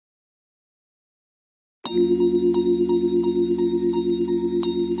Hey,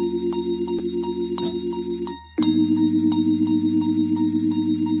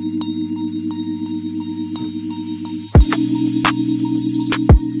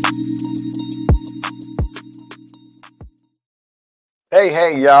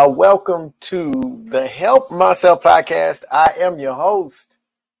 y'all. Welcome to the Help Myself podcast. I am your host,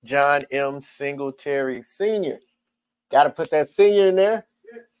 John M. Singletary Sr. Got to put that senior in there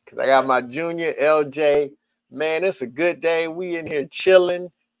because I got my junior, LJ. Man, it's a good day. We in here chilling,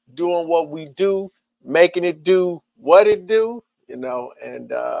 doing what we do, making it do what it do, and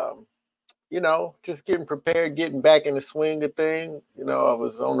just getting prepared, getting back in the swing of things. I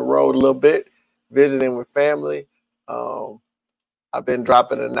was on the road a little bit, visiting with family. I've been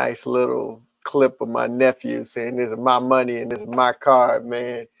dropping a nice little clip of my nephew saying, "This is my money and this is my card,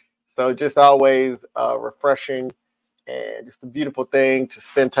 man." So just always refreshing and just a beautiful thing to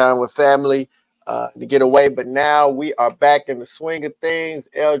spend time with family, to get away. But now we are back in the swing of things.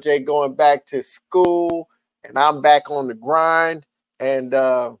 LJ going back to school and I'm back on the grind. And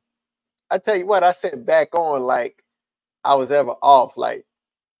I tell you what, I said back on like I was ever off. Like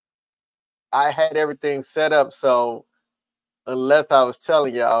I had everything set up so unless I was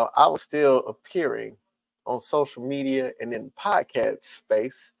telling y'all, I was still appearing on social media and in podcast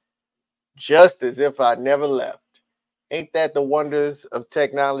space, just as if I never left. Ain't that the wonders of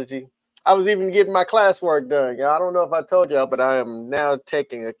technology? I was even getting my classwork done. Y'all, I don't know if I told y'all, but I am now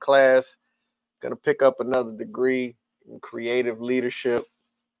taking a class, going to pick up another degree in creative leadership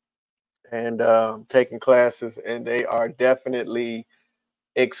and taking classes, and they are definitely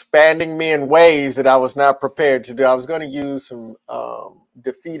expanding me in ways that I was not prepared to do. I was going to use some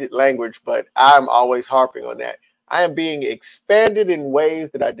defeated language, but I'm always harping on that. I am being expanded in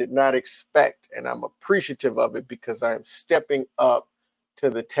ways that I did not expect, and I'm appreciative of it because I am stepping up to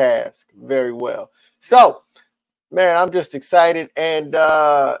the task very well. So, man, I'm just excited. And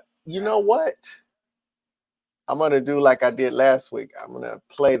you know what? I'm going to do like I did last week. I'm going to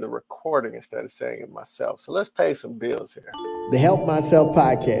play the recording instead of saying it myself. So let's pay some bills here. The Help Myself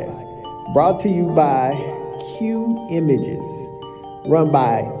podcast, brought to you by Q Images, run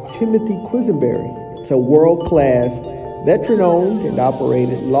by Timothy Quisenberry. It's a world-class, veteran-owned and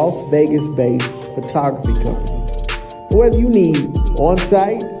operated Las Vegas-based photography company. Whether you need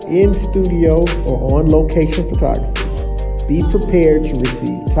on-site, in-studio, or on-location photography, be prepared to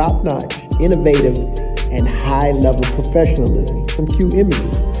receive top-notch, innovative, and high-level professionalism from Q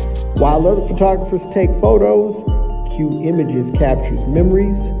Images. While other photographers take photos, Q Images captures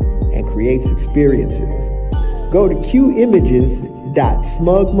memories and creates experiences. Go to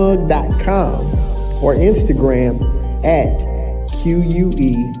qimages.smugmug.com or Instagram at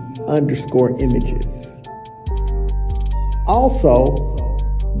QUE_images. Also,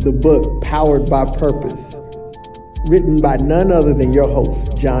 the book Powered by Purpose, written by none other than your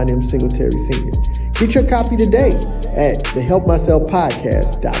host, John M. Singletary Sr. Get your copy today at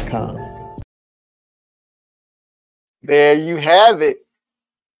thehelpmyselfpodcast.com. There you have it.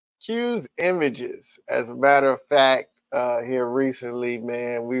 Q's Images. As a matter of fact, here recently,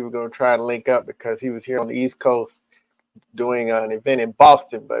 man, we were going to try to link up because he was here on the East Coast doing an event in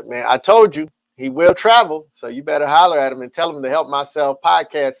Boston. But, man, I told you he will travel. So you better holler at him and tell him the Help Myself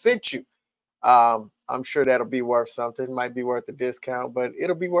podcast sent you. I'm sure that'll be worth something. It might be worth a discount, but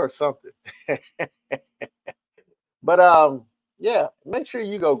it'll be worth something. But yeah, make sure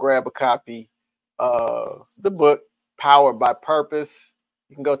you go grab a copy of the book Powered by Purpose.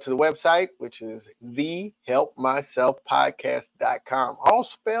 You can go to the website, which is thehelpmyselfpodcast.com. All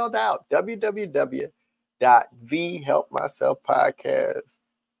spelled out,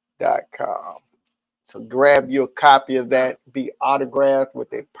 www.thehelpmyselfpodcast.com. So grab you a copy of that, be autographed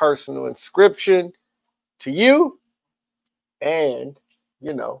with a personal inscription to you. And,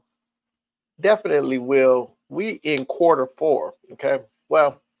 definitely will. We in quarter 4, okay?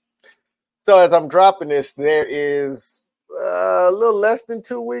 Well, so as I'm dropping this, there is a little less than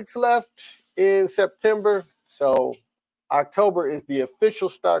 2 weeks left in September. So October is the official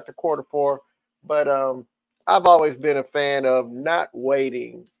start to quarter 4. But I've always been a fan of not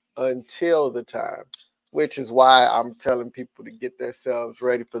waiting until the time, which is why I'm telling people to get themselves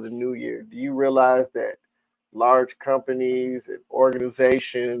ready for the new year. Do you realize that large companies and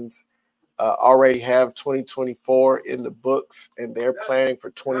organizations already have 2024 in the books and they're planning for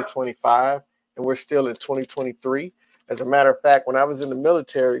 2025, and we're still in 2023? As a matter of fact, when I was in the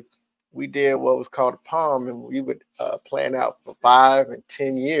military, we did what was called a POM, and we would plan out for 5 and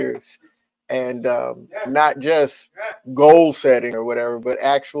 10 years, and not just goal setting or whatever, but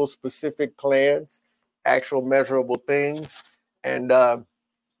actual specific plans, actual measurable things. And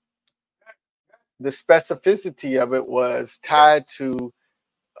the specificity of it was tied to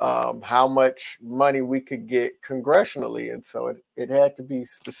how much money we could get congressionally. And so it had to be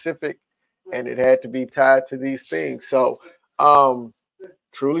specific and it had to be tied to these things. So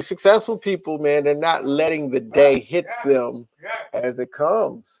truly successful people, man, they're not letting the day hit them as it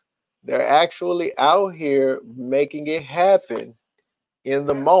comes. They're actually out here making it happen in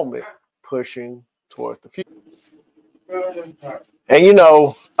the moment, pushing towards the future. And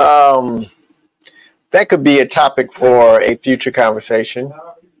that could be a topic for a future conversation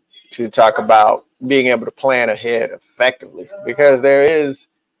to talk about being able to plan ahead effectively, because there is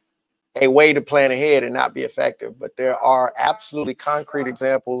a way to plan ahead and not be effective, but there are absolutely concrete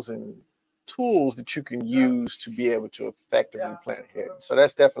examples and tools that you can use to be able to effectively plan ahead. So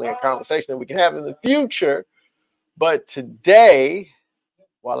that's definitely a conversation that we can have in the future. But today,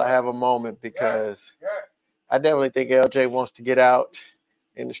 while I have a moment, because I definitely think LJ wants to get out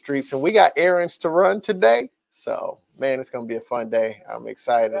in the streets and we got errands to run today. So, man, it's going to be a fun day. I'm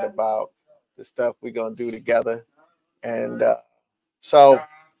excited about the stuff we're going to do together. And so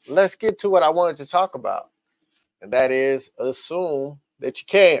let's get to what I wanted to talk about. And that is assume that you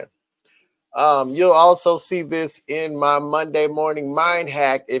can. You'll also see this in my Monday morning mind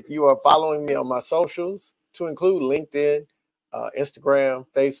hack if you are following me on my socials, to include LinkedIn, Instagram,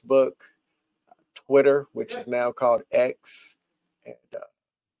 Facebook, Twitter, which is now called X. And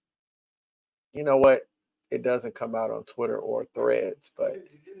you know what? It doesn't come out on Twitter or Threads, but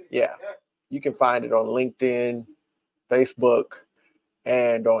yeah, you can find it on LinkedIn, Facebook,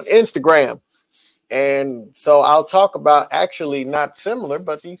 and on Instagram. And so I'll talk about, actually not similar,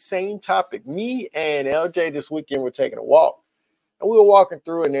 but the same topic. Me and LJ this weekend were taking a walk, and we were walking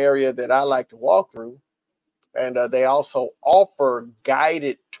through an area that I like to walk through. And they also offer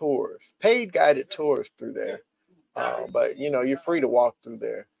guided tours, paid guided tours through there. But you're free to walk through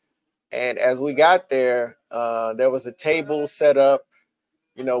there. And as we got there, there was a table set up,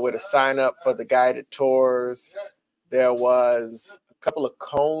 with a sign up for the guided tours. There was a couple of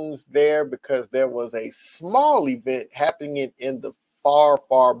cones there because there was a small event happening in the far,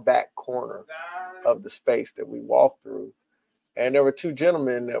 far back corner of the space that we walked through. And there were two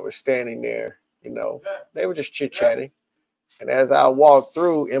gentlemen that were standing there, they were just chit-chatting. And as I walked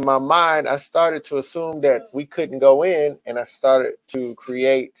through, in my mind, I started to assume that we couldn't go in, and I started to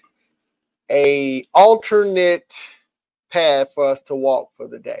create a alternate path for us to walk for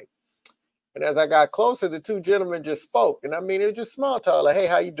the day. And as I got closer, the two gentlemen just spoke. And I mean, it was just small talk, like, hey,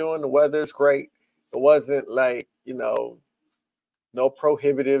 how you doing? The weather's great. It wasn't like, no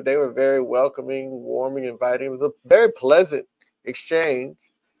prohibitive. They were very welcoming, warming, inviting. It was a very pleasant exchange.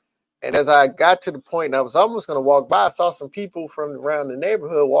 And as I got to the point, and I was almost going to walk by, I saw some people from around the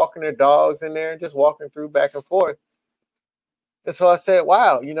neighborhood walking their dogs in there and just walking through back and forth. And so I said,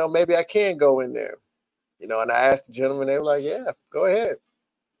 wow, maybe I can go in there. And I asked the gentleman, they were like, yeah, go ahead.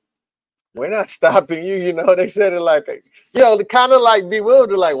 We're not stopping you. They said it like, kind of like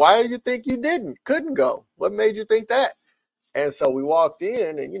bewildered, like, why do you think you couldn't go? What made you think that? And so we walked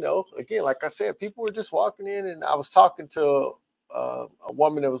in and, again, like I said, people were just walking in, and I was talking to a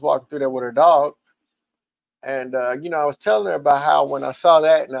woman that was walking through there with her dog. And, I was telling her about how when I saw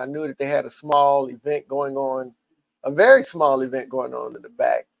that and I knew that they had a small event going on, a very small event going on in the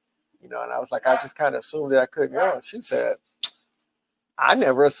back, and I was like, I just kind of assumed that I couldn't go. And she said, I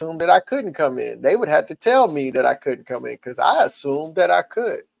never assumed that I couldn't come in. They would have to tell me that I couldn't come in because I assumed that I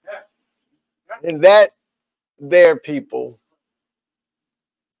could. And that there, people,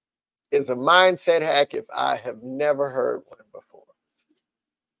 is a mindset hack if I have never heard one before.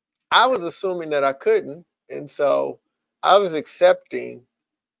 I was assuming that I couldn't, and so I was accepting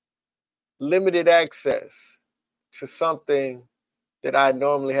limited access to something that I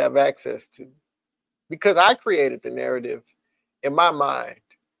normally have access to, because I created the narrative in my mind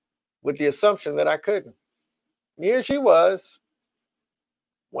with the assumption that I couldn't. And here she was,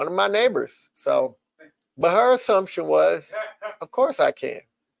 one of my neighbors. So, but her assumption was, of course I can.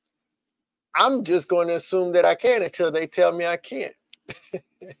 I'm just going to assume that I can until they tell me I can't.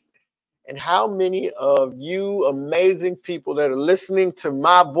 And how many of you amazing people that are listening to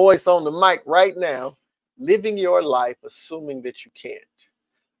my voice on the mic right now, living your life assuming that you can't,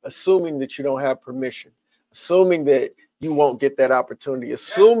 assuming that you don't have permission, assuming that you won't get that opportunity,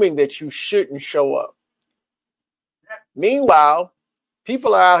 assuming that you shouldn't show up. Meanwhile,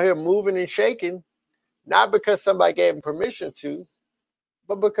 people are out here moving and shaking, not because somebody gave them permission to,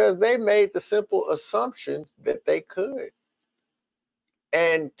 but because they made the simple assumption that they could.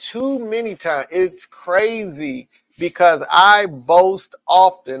 And too many times, it's crazy because I boast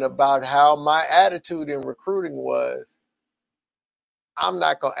often about how my attitude in recruiting was, I'm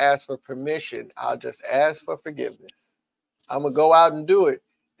not going to ask for permission. I'll just ask for forgiveness. I'm going to go out and do it.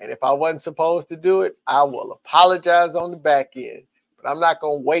 And if I wasn't supposed to do it, I will apologize on the back end. But I'm not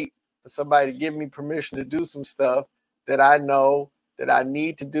going to wait for somebody to give me permission to do some stuff that I know that I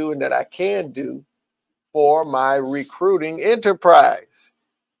need to do and that I can do for my recruiting enterprise.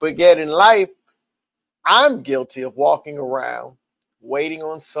 But yet in life, I'm guilty of walking around waiting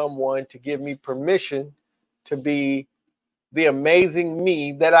on someone to give me permission to be the amazing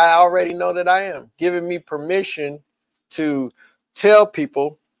me that I already know that I am, giving me permission to tell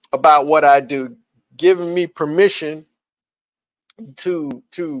people about what I do, giving me permission to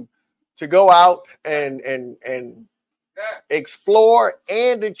go out and explore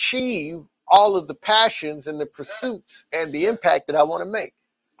and achieve all of the passions and the pursuits and the impact that I want to make.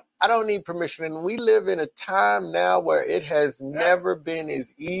 I don't need permission. And we live in a time now where it has never been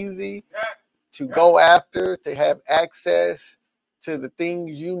as easy to go after, to have access to the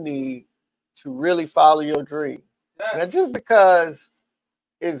things you need to really follow your dream. Now, just because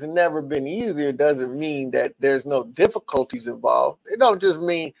it's never been easier doesn't mean that there's no difficulties involved. It don't just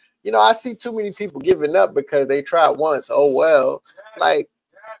mean, I see too many people giving up because they tried once. Oh, well, like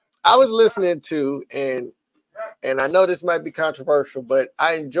I was listening to, and I know this might be controversial, but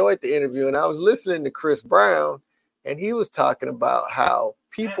I enjoyed the interview, and I was listening to Chris Brown, and he was talking about how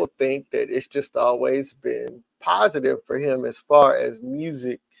people think that it's just always been positive for him as far as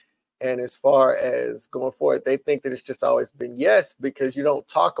music and as far as going forward. They think that it's just always been yes, because you don't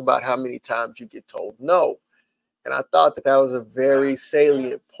talk about how many times you get told no. And I thought that was a very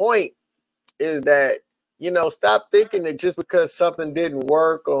salient point, is that, stop thinking that just because something didn't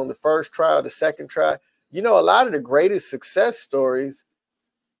work on the first try or the second try. A lot of the greatest success stories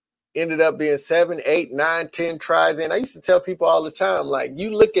ended up being 7, 8, 9, 10 tries. And I used to tell people all the time, like,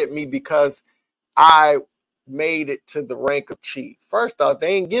 you look at me because I made it to the rank of chief. First off,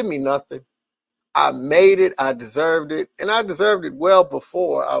 they ain't give me nothing. I made it, I deserved it, and I deserved it well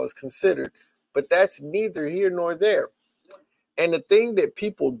before I was considered. But that's neither here nor there. And the thing that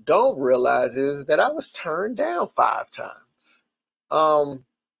people don't realize is that I was turned down 5 times.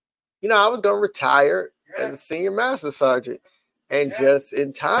 I was going to retire as a senior master sergeant. And just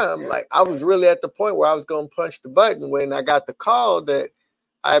in time, like I was really at the point where I was going to punch the button when I got the call that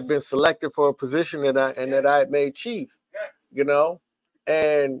I had been selected for a position that I had made chief,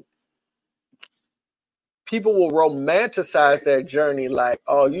 and people will romanticize that journey like,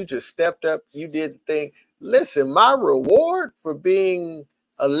 oh, you just stepped up, you did the thing. Listen, my reward for being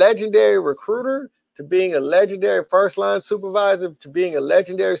a legendary recruiter, to being a legendary first line supervisor, to being a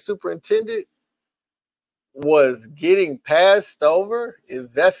legendary superintendent, was getting passed over,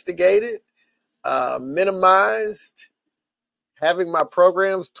 investigated, minimized, having my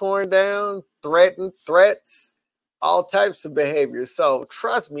programs torn down, threats, all types of behaviors. So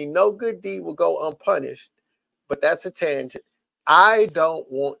trust me, no good deed will go unpunished. But that's a tangent. I don't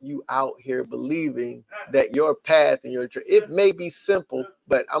want you out here believing that your path and it may be simple,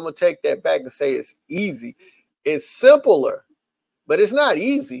 but I'm going to take that back and say it's easy. It's simpler, but it's not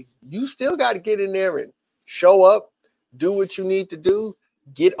easy. You still got to get in there and show up, do what you need to do,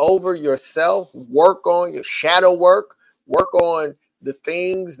 get over yourself, work on your shadow work on the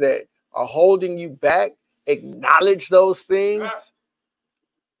things that are holding you back, acknowledge those things,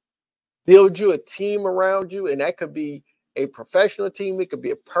 build you a team around you, and that could be a professional team, it could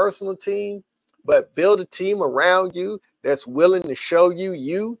be a personal team, but build a team around you that's willing to show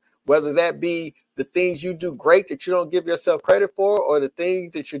you, whether that be the things you do great that you don't give yourself credit for, or the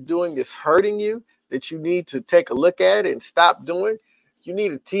things that you're doing that's hurting you, that you need to take a look at and stop doing. You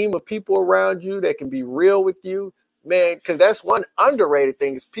need a team of people around you that can be real with you, man, because that's one underrated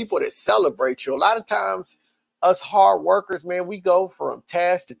thing, is people that celebrate you. A lot of times, us hard workers, man, we go from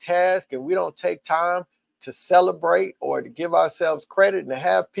task to task and we don't take time to celebrate or to give ourselves credit and to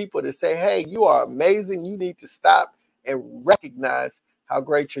have people to say, hey, you are amazing. You need to stop and recognize how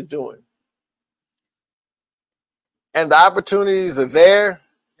great you're doing. And the opportunities are there.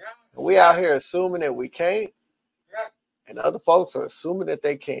 And we out here assuming that we can't. And other folks are assuming that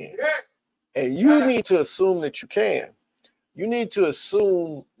they can. And you need to assume that you can. You need to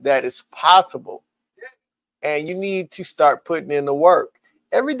assume that it's possible. And you need to start putting in the work.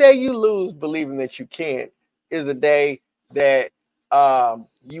 Every day you lose believing that you can't is a day that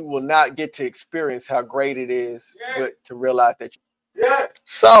you will not get to experience how great it is, but to realize that you can.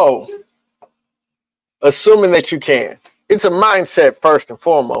 So, assuming that you can. It's a mindset first and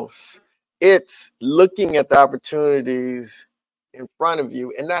foremost. It's looking at the opportunities in front of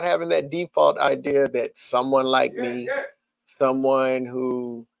you and not having that default idea that someone like me, someone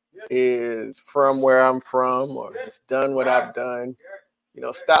who is from where I'm from or has done what I've done,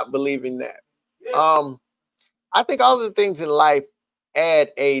 Stop believing that. I think all of the things in life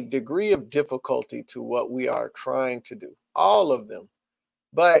add a degree of difficulty to what we are trying to do. All of them.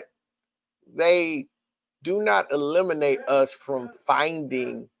 But they do not eliminate us from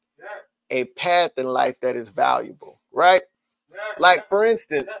finding a path in life that is valuable, right? Like, for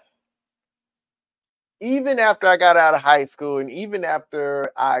instance, even after I got out of high school and even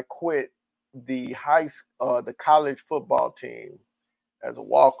after I quit the college football team as a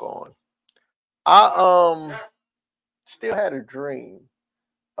walk-on, I still had a dream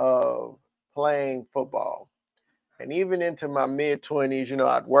of playing football. And even into my mid 20s,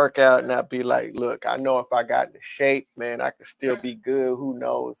 I'd work out and I'd be like, look, I know if I got into shape, man, I could still be good. Who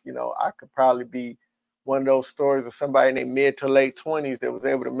knows? I could probably be one of those stories of somebody in their mid to late 20s that was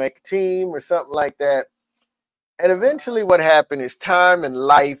able to make a team or something like that. And eventually what happened is time and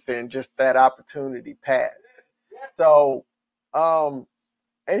life and just that opportunity passed. So, and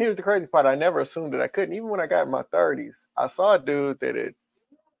here's the crazy part. I never assumed that I couldn't. Even when I got in my 30s, I saw a dude that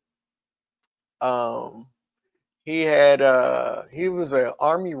um, he was an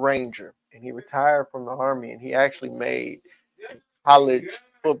Army Ranger and he retired from the Army and he actually made a college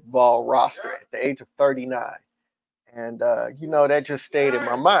football roster at the age of 39. And, that just stayed in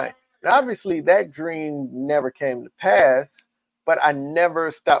my mind. And obviously, that dream never came to pass, but I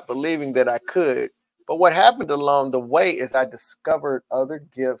never stopped believing that I could. But what happened along the way is I discovered other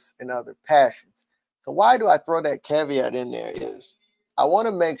gifts and other passions. So, why do I throw that caveat in there? Is I want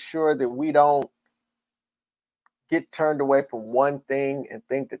to make sure that we don't get turned away from one thing and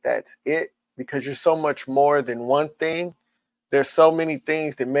think that that's it, because you're so much more than one thing. There's so many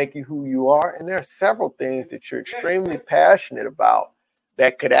things that make you who you are, and there are several things that you're extremely passionate about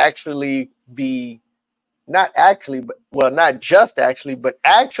that could actually be not actually, but well, not just actually, but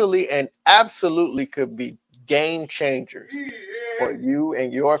actually and absolutely could be game changers for you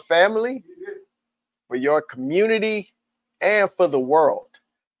and your family, for your community, and for the world.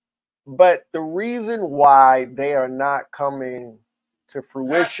 But the reason why they are not coming to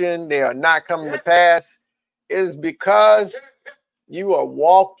fruition, they are not coming to pass, is because you are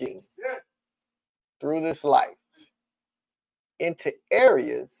walking through this life into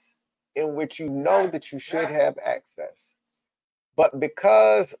areas in which you know that you should have access. But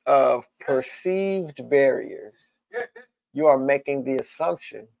because of perceived barriers, you are making the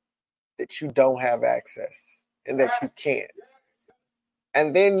assumption that you don't have access and that you can't.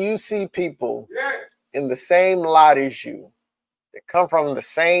 And then you see people in the same lot as you that come from the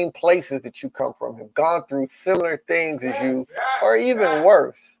same places that you come from, have gone through similar things as you, or even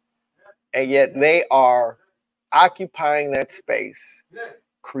worse. And yet they are occupying that space,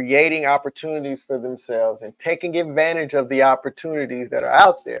 creating opportunities for themselves and taking advantage of the opportunities that are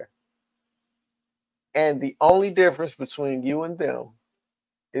out there. And the only difference between you and them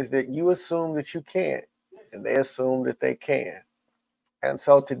is that you assume that you can't, and they assume that they can. And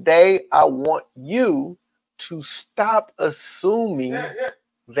so today, I want you to stop assuming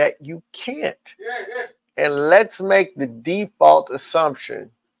that you can't. And let's make the default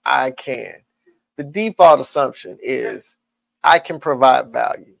assumption I can. The default assumption is I can provide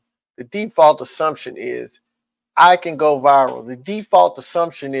value. The default assumption is I can go viral. The default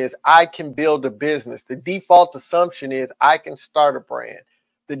assumption is I can build a business. The default assumption is I can start a brand.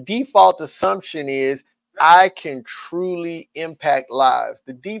 The default assumption is I can truly impact lives.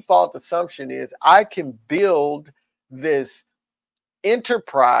 The default assumption is I can build this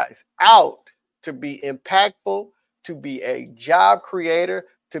enterprise out to be impactful, to be a job creator,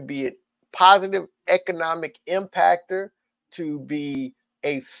 to be a positive economic impactor, to be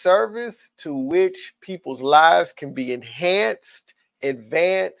a service to which people's lives can be enhanced,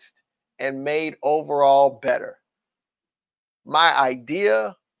 advanced, and made overall better. My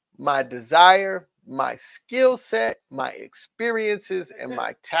idea, my desire, my skill set, my experiences, and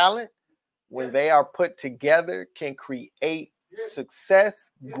my talent, when they are put together, can create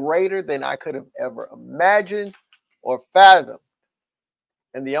success greater than I could have ever imagined or fathomed.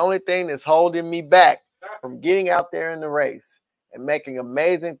 And the only thing that's holding me back from getting out there in the race and making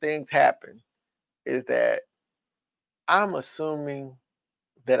amazing things happen is that I'm assuming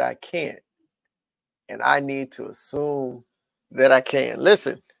that I can't. And I need to assume that I can.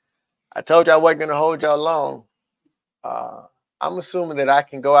 Listen, I told you I wasn't going to hold y'all long. I'm assuming that I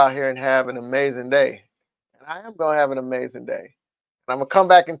can go out here and have an amazing day. And I am going to have an amazing day. And I'm going to come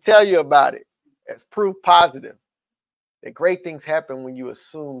back and tell you about it as proof positive that great things happen when you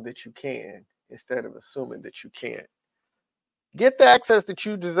assume that you can instead of assuming that you can't. Get the access that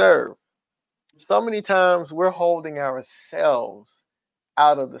you deserve. So many times we're holding ourselves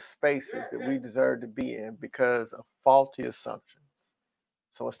out of the spaces that we deserve to be in because of faulty assumptions.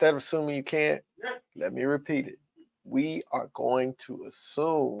 So instead of assuming you can't, let me repeat it. We are going to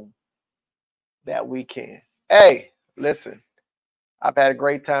assume that we can. Hey, listen, I've had a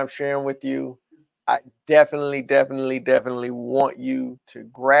great time sharing with you. I definitely want you to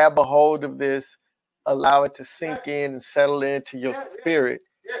grab a hold of this, allow it to sink in and settle into your spirit,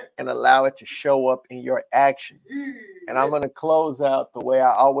 and allow it to show up in your actions. And I'm going to close out the way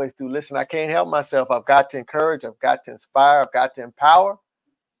I always do. Listen, I can't help myself. I've got to encourage, I've got to inspire, I've got to empower,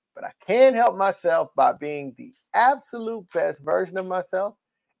 but I can help myself by being the absolute best version of myself.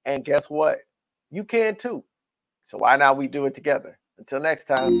 And guess what? You can too. So why not we do it together? Until next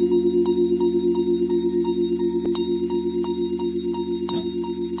time.